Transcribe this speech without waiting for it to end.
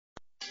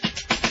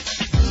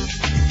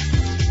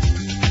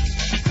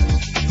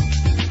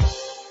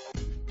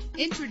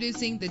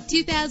Introducing the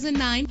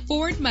 2009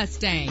 Ford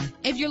Mustang.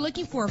 If you're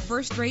looking for a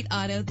first-rate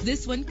auto,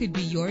 this one could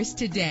be yours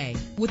today.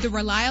 With a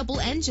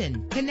reliable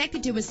engine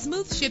connected to a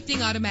smooth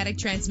shifting automatic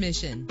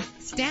transmission.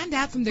 Stand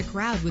out from the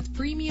crowd with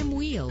premium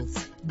wheels.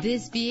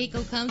 This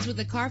vehicle comes with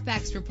a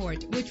Carfax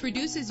report, which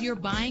reduces your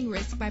buying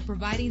risk by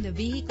providing the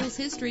vehicle's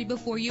history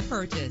before you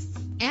purchase.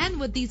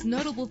 And with these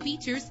notable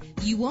features,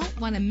 you won't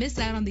want to miss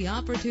out on the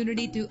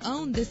opportunity to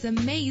own this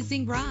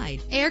amazing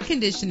ride. Air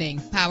conditioning,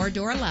 power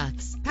door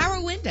locks,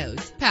 power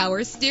windows,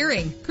 power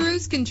steering,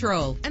 cruise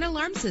control, an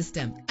alarm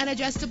system, an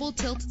adjustable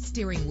tilt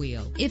steering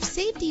wheel. If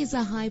safety is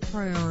a high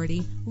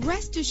priority,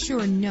 rest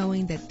assured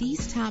knowing that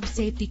these top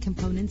safety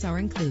components are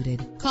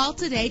included. Call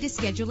today to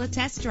schedule a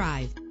test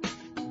drive.